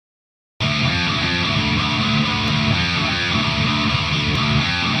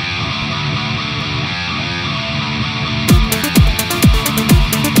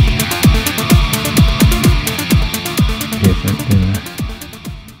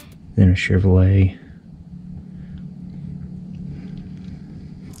than a Chevrolet.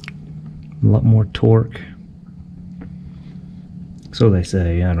 A lot more torque. So they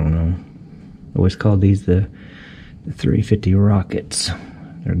say, I don't know. I always call these the 350 Rockets.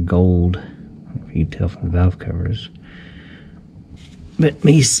 They're gold. I don't know if you can tell from the valve covers. But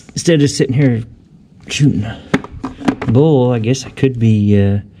me, instead of sitting here shooting a bull, I guess I could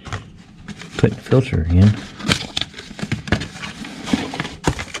be putting a filter in.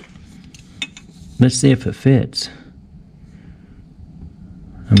 Let's see if it fits.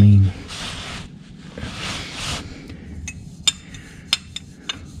 I mean,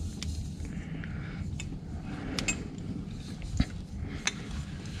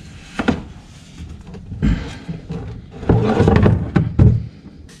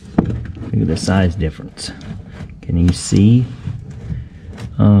 look at the size difference. Can you see?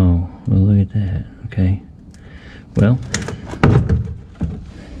 Oh, well, look at that. Okay. Well,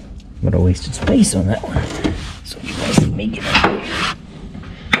 but I wasted space on that one. So you guys can make it up here.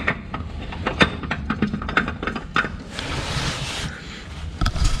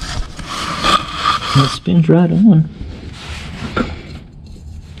 It spins right on.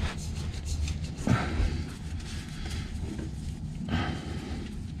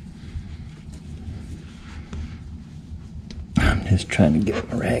 I'm just trying to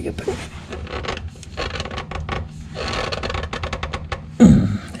get my rag up.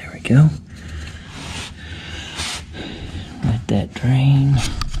 There we go. Let that drain.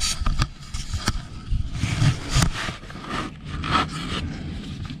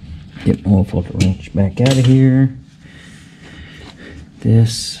 Get my oil filter wrench back out of here.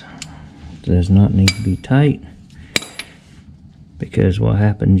 This does not need to be tight, because what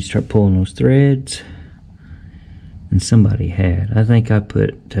happened, you start pulling those threads, and somebody had, I think I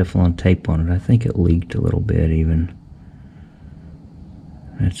put Teflon tape on it. I think it leaked a little bit even.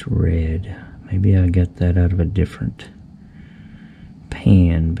 That's red. Maybe I got that out of a different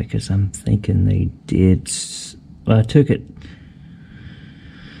pan, because I'm thinking they did. Well, I took it.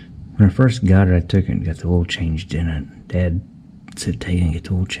 When I first got it, I took it and got the oil changed in it. Dad said, take it and get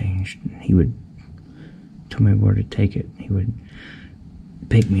the oil changed. And he would tell me where to take it. He would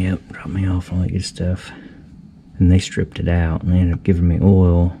pick me up, drop me off, and all that good stuff. And they stripped it out, and they ended up giving me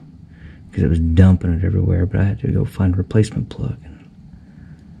oil because it was dumping it everywhere. But I had to go find a replacement plug. And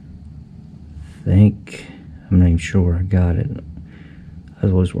I think, I'm not even sure I got it. I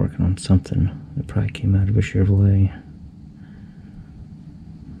was always working on something that probably came out of a Chevrolet.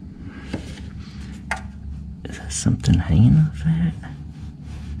 Is that something hanging off that?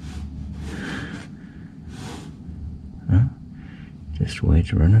 Huh? Just a way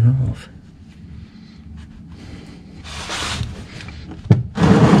to run it off.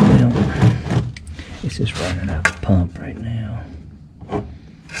 Well, it's just running out the pump right now.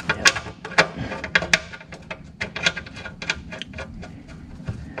 Yep.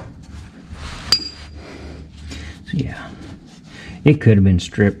 So yeah, it could have been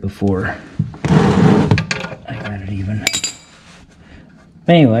stripped before I got it even.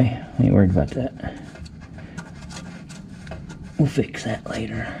 But anyway, I ain't worried about that. We'll fix that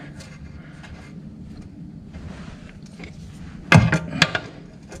later.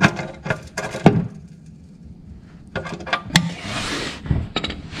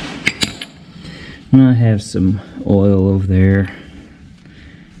 And I have some oil over there.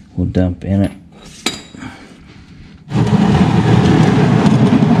 We'll dump in it.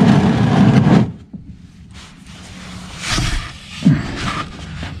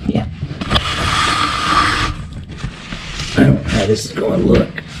 Yeah. I don't know how this is going to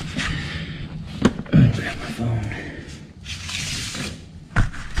look. Let me grab my phone.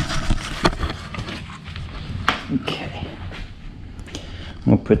 Okay. I'm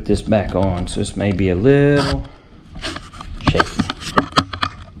going to put this back on, so this may be a little shaky.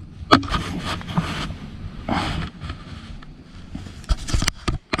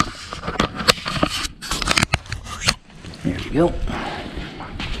 There we go.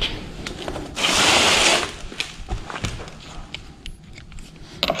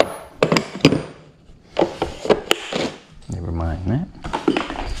 Never mind that.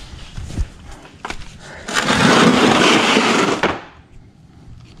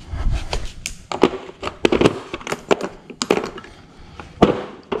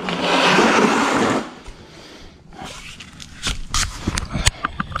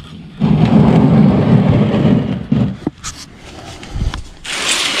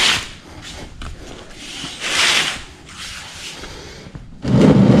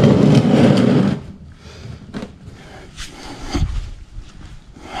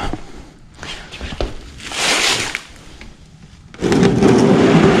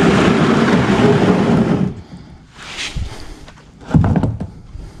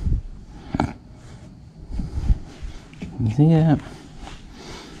 See that?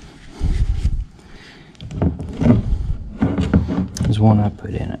 There's one I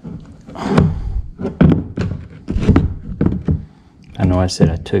put in it. I know I said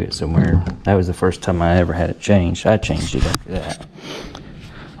I took it somewhere. That was the first time I ever had it changed. I changed it after that.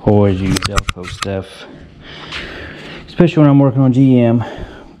 Always use Delco stuff, especially when I'm working on GM,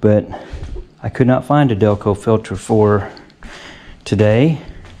 but I could not find a Delco filter for today.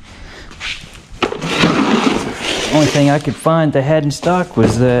 The only thing I could find they had in stock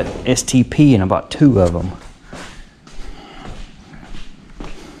was the STP, and I bought 2 of them.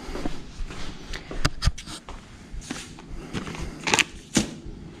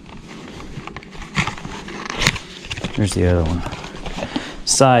 Here's the other one.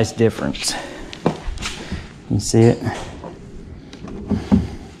 Size difference. You see it?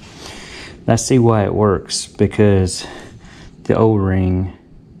 I see why it works, because the O-ring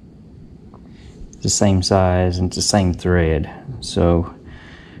is the same size and it's the same thread. So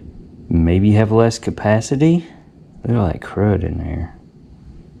maybe you have less capacity. Look at all that crud in there.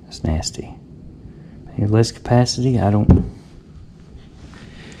 That's nasty. Maybe less capacity? I don't.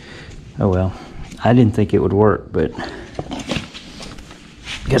 Oh well. I didn't think it would work, but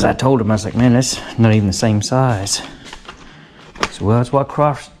because I told him, I was like, man, that's not even the same size. So, well, that's what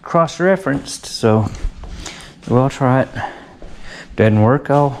cross-referenced, so, well, I'll try it. If it doesn't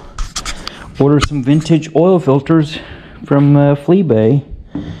work, I'll order some vintage oil filters from Fleabay.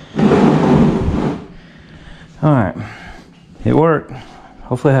 Alright, it worked.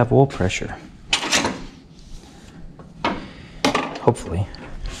 Hopefully I have oil pressure. Hopefully.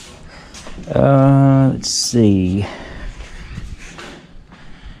 Let's see.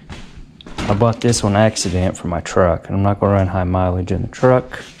 I bought this on accident for my truck, and I'm not going to run high mileage in the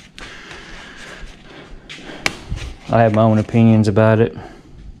truck. I have my own opinions about it,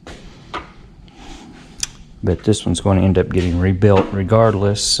 but this one's going to end up getting rebuilt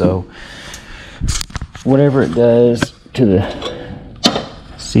regardless, so whatever it does to the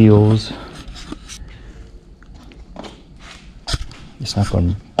seals, it's not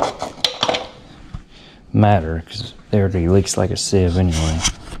going to matter, because it already leaks like a sieve anyway.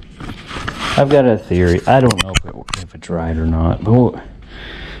 I've got a theory. I don't know if it's right or not, but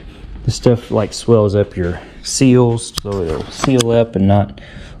this stuff like swells up your seals, so it'll seal up and not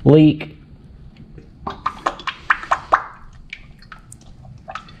leak.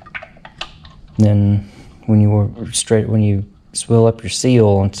 Then when you swell up your seal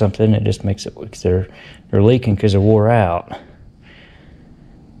on something, it just makes it, because they're leaking because they're wore out.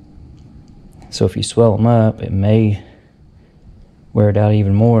 So if you swell them up, it may wear it out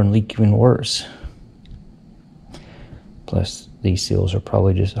even more and leak even worse. Plus, these seals are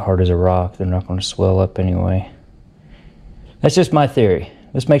probably just hard as a rock. They're not going to swell up anyway. That's just my theory.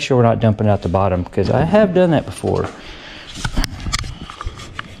 Let's make sure we're not dumping out the bottom, because I have done that before.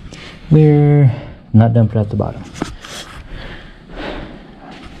 We're not dumping out the bottom.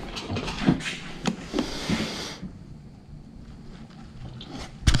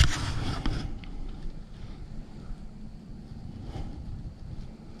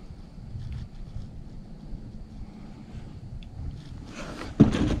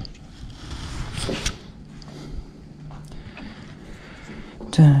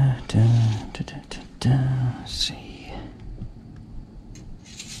 Let's see.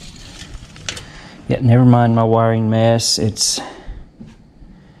 Yeah, never mind my wiring mess.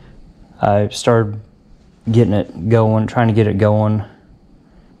 I started getting it going, trying to get it going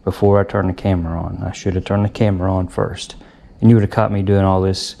before I turned the camera on. I should have turned the camera on first, and you would have caught me doing all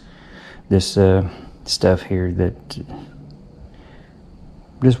this stuff here. That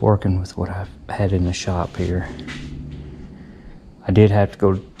just working with what I've had in the shop here. I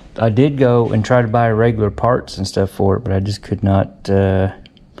did go and try to buy regular parts and stuff for it, but I just could not get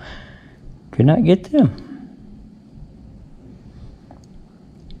them.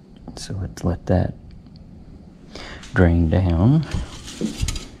 So let's let that drain down.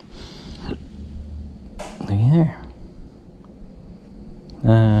 Look at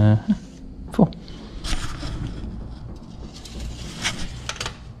there. Full.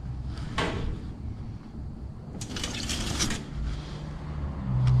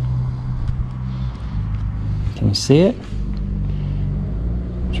 Can you see it?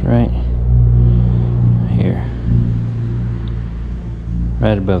 It's right here.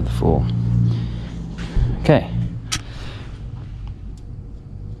 Right above the full. Okay.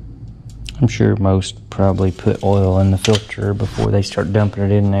 I'm sure most probably put oil in the filter before they start dumping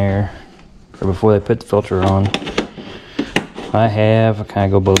it in there, or before they put the filter on. I kind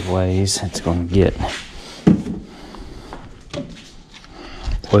of go both ways. It's going to get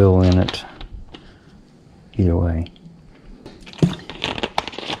oil in it either way.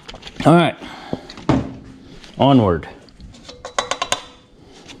 All right, onward.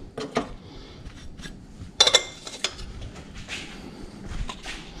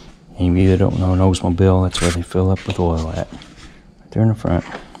 Any of you that don't know an Oldsmobile, that's where they fill up with oil at. Right there in the front.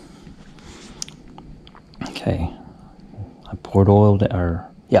 Okay, I poured oil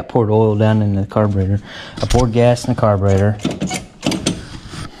down in the carburetor. I poured gas in the carburetor.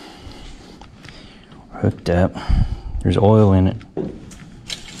 Hooked up. There's oil in it.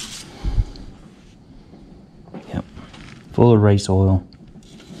 Yep, full of race oil.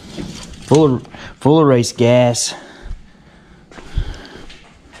 Full of race gas.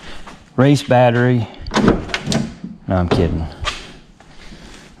 Race battery. No, I'm kidding.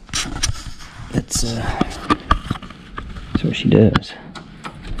 That's what she does.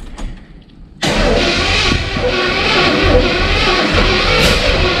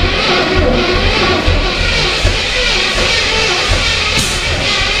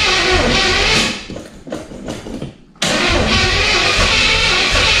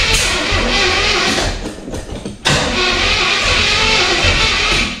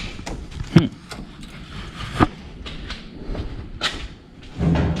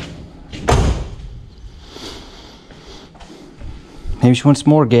 Maybe she wants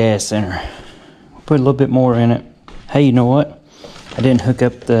more gas in her. Put a little bit more in it. Hey, you know what? I didn't hook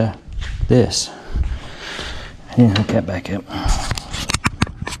up this. I didn't hook that back up.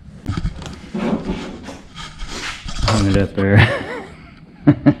 Hung it up there.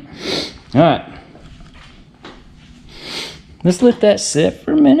 Alright. Let's let that sit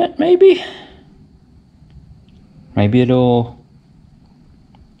for a minute, maybe. Maybe it'll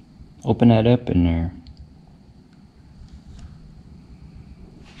open that up in there.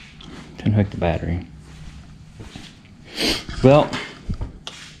 Unhook the battery. Well,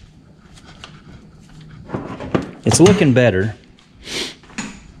 it's looking better.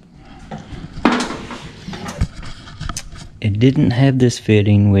 It didn't have this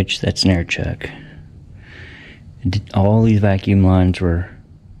fitting, which that's an air chuck. All these vacuum lines were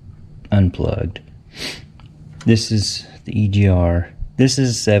unplugged. This is the EGR. This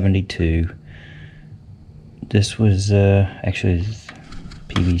is 72. This was actually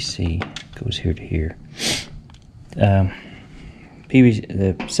PVC, goes here to here. PVC,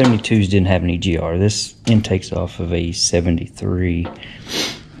 the 72s didn't have an EGR. This intake's off of a 73.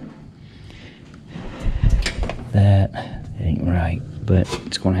 That ain't right, but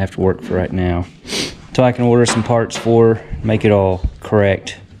it's going to have to work for right now. So I can order some parts for, make it all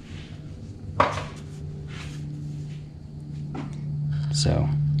correct. So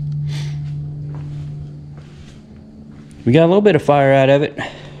we got a little bit of fire out of it.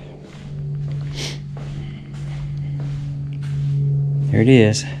 There it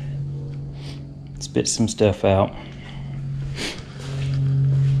is. Spit some stuff out.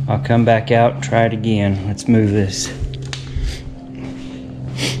 I'll come back out and try it again. Let's move this.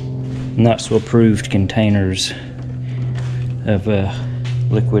 Not so approved containers of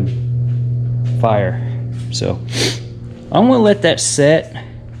liquid fire. So I'm gonna let that set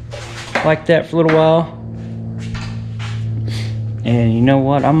like that for a little while. And you know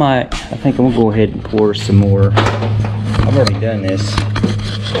what? I think I'm gonna go ahead and pour some more. I've already done this.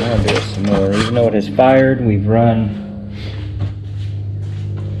 I'll do it some more. Even though it has fired, we've run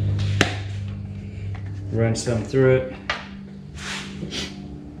some through it.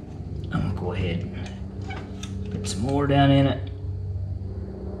 I'm gonna go ahead and put some more down in it.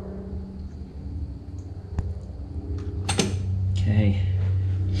 Okay.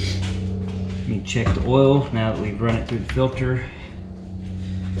 Let me check the oil now that we've run it through the filter.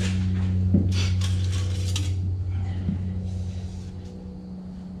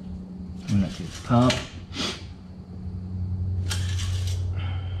 Run it through the pump.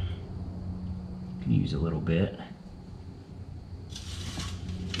 Can use a little bit.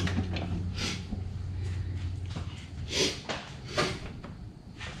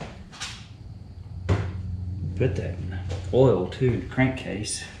 Put that oil to the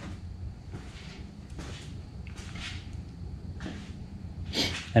crankcase.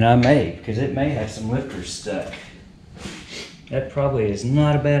 And I may, because it may have some lifters stuck. That probably is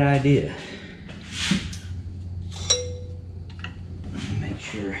not a bad idea. Let me make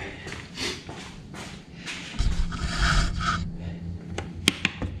sure.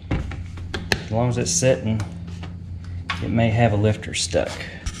 As long as it's sitting, it may have a lifter stuck.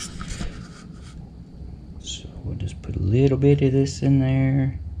 So we'll just put a little bit of this in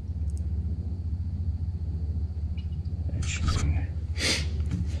there.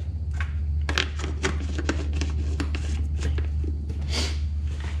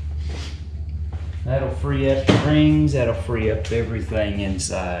 That'll free up the rings, that'll free up everything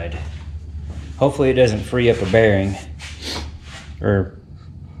inside. Hopefully it doesn't free up a bearing, or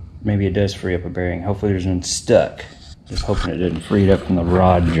maybe it does free up a bearing. Hopefully there's none stuck. Just hoping it didn't free it up from the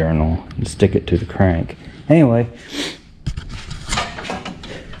rod journal and stick it to the crank. Anyway,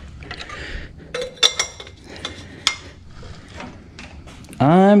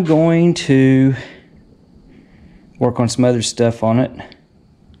 I'm going to work on some other stuff on it.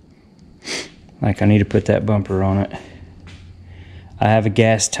 Like I need to put that bumper on it. I have a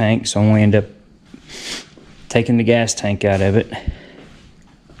gas tank, so I'm going to end up taking the gas tank out of it.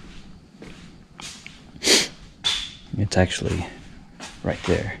 It's actually right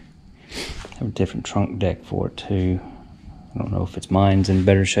there. I have a different trunk deck for it too. I don't know if mine's in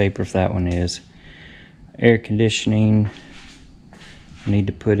better shape or if that one is. Air conditioning I need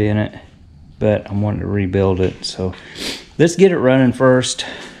to put in it, but I'm wanting to rebuild it, so let's get it running first.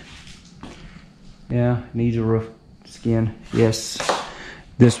 Yeah, needs a roof skin. Yes,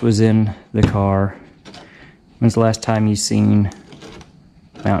 this was in the car. When's the last time you seen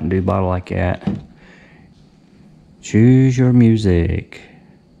Mountain Dew bottle like that? Choose your music.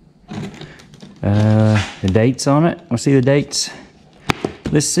 The dates on it. Want to see the dates?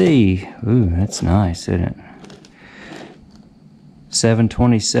 Let's see. Ooh, that's nice, isn't it?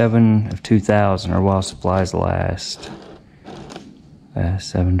 7/27 of 2000, or while supplies last.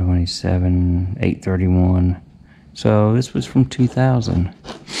 7/27, 8/31. So this was from 2000.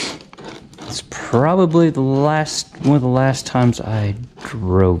 It's probably one of the last times I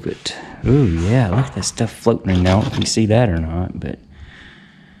drove it. Ooh, yeah, look at that stuff floating in there. I don't know if you see that or not, but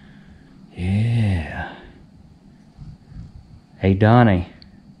yeah. Hey, Donnie,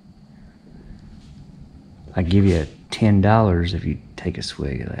 I give you $10 if you take a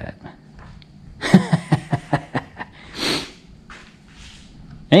swig of that.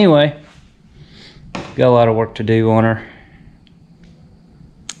 Anyway, got a lot of work to do on her.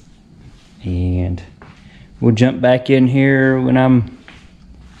 And we'll jump back in here when I'm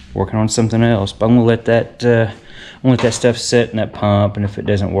working on something else. But I'm gonna let that stuff sit in that pump, and if it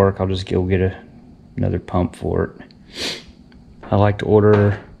doesn't work, I'll just go get another pump for it. I like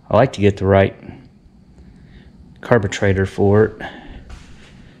to get the right carburetor for it.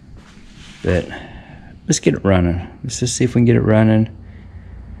 But let's get it running. Let's just see if we can get it running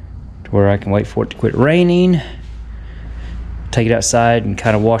to where I can wait for it to quit raining, take it outside and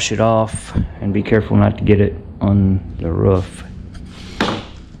kind of wash it off, and be careful not to get it on the roof.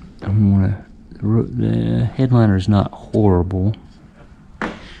 The headliner is not horrible,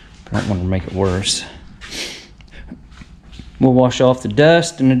 but I don't want to make it worse. We'll wash off the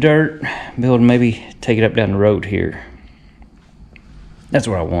dust and the dirt, be able to maybe take it up down the road here. That's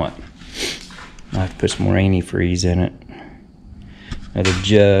what I want. I have to put some more antifreeze in it. Another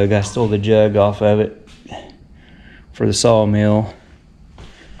jug. I stole the jug off of it for the sawmill.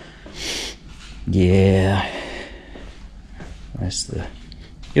 Yeah.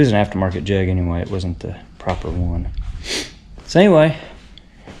 It was an aftermarket jug anyway. It wasn't the proper one. So anyway,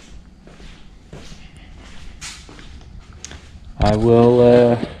 I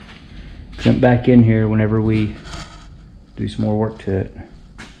will jump back in here whenever we do some more work to it.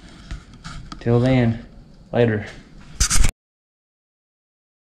 Till then, later.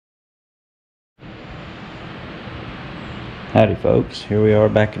 Howdy folks, here we are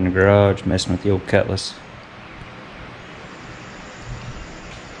back in the garage messing with the old Cutlass.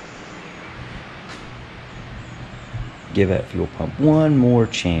 Give that fuel pump one more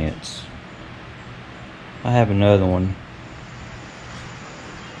chance. I have another one.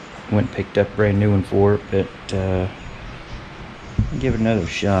 Went and picked up a brand new one for it, but give it another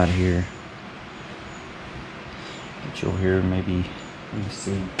shot here. Get you here, maybe, let me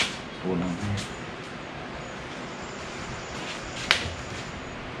see what's going on here.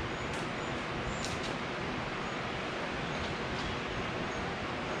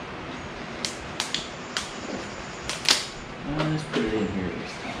 Let's put it in here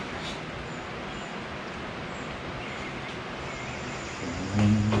this time.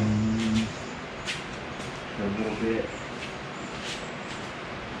 A little bit.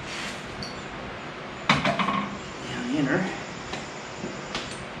 Down in her.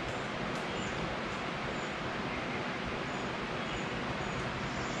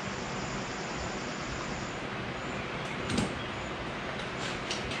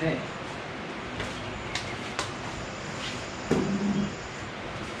 Okay.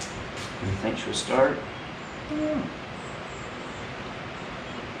 You think she'll start? Yeah.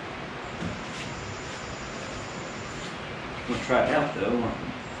 We'll try it out though.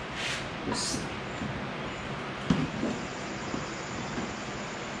 Just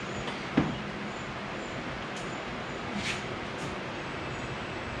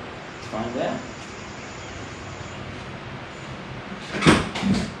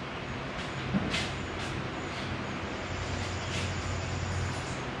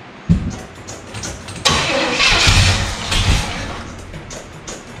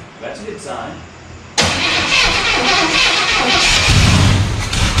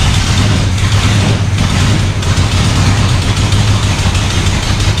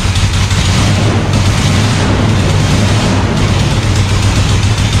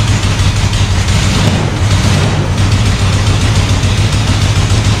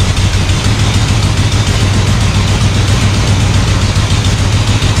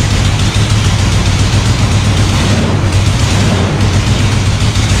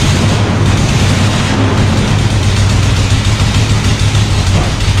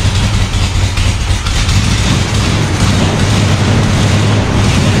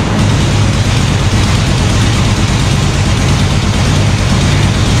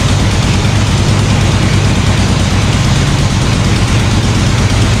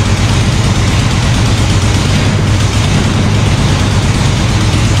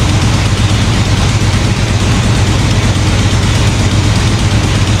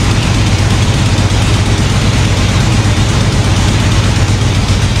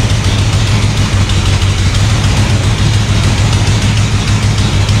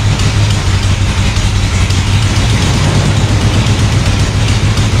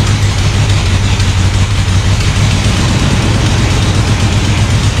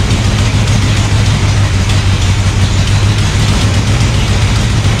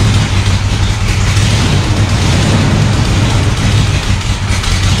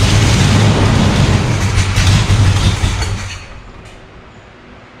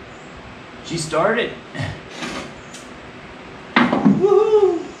She started.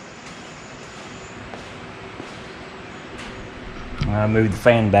 Woohoo! I moved the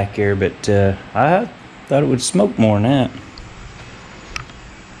fan back here, but I thought it would smoke more than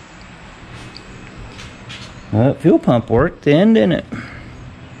that. Fuel pump worked then, didn't it?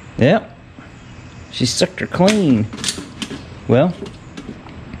 Yep. She sucked her clean. Well,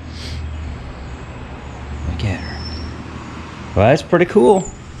 look at her. Well, that's pretty cool.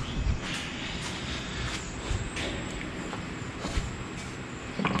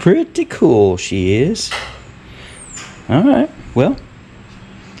 Pretty cool she is. Alright, well.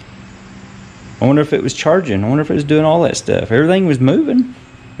 I wonder if it was charging. I wonder if it was doing all that stuff. Everything was moving.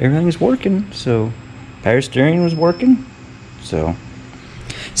 Everything was working. So, power steering was working. So,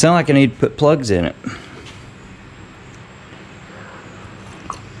 sound like I need to put plugs in it.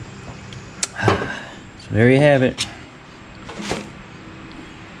 So there you have it.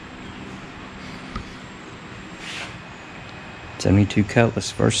 '72 Cutlass,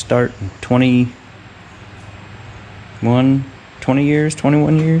 first start in 20 years,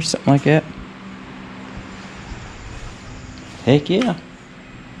 21 years, something like that. Heck yeah.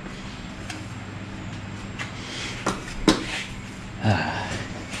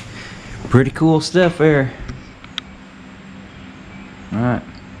 Pretty cool stuff there. Alright.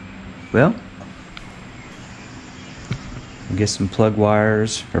 Well, I'll get some plug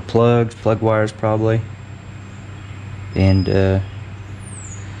wires, or plug wires probably. And I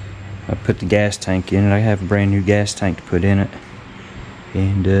put the gas tank in it. I have a brand new gas tank to put in it.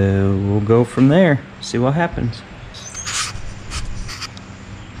 And we'll go from there. See what happens.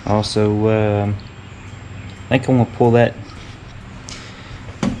 Also, I think I'm gonna pull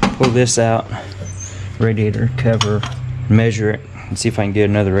this out, radiator cover, measure it, and see if I can get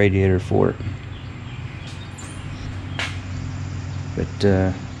another radiator for it. But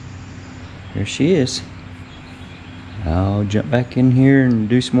there she is. I'll jump back in here and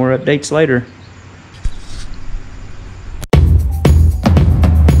do some more updates later.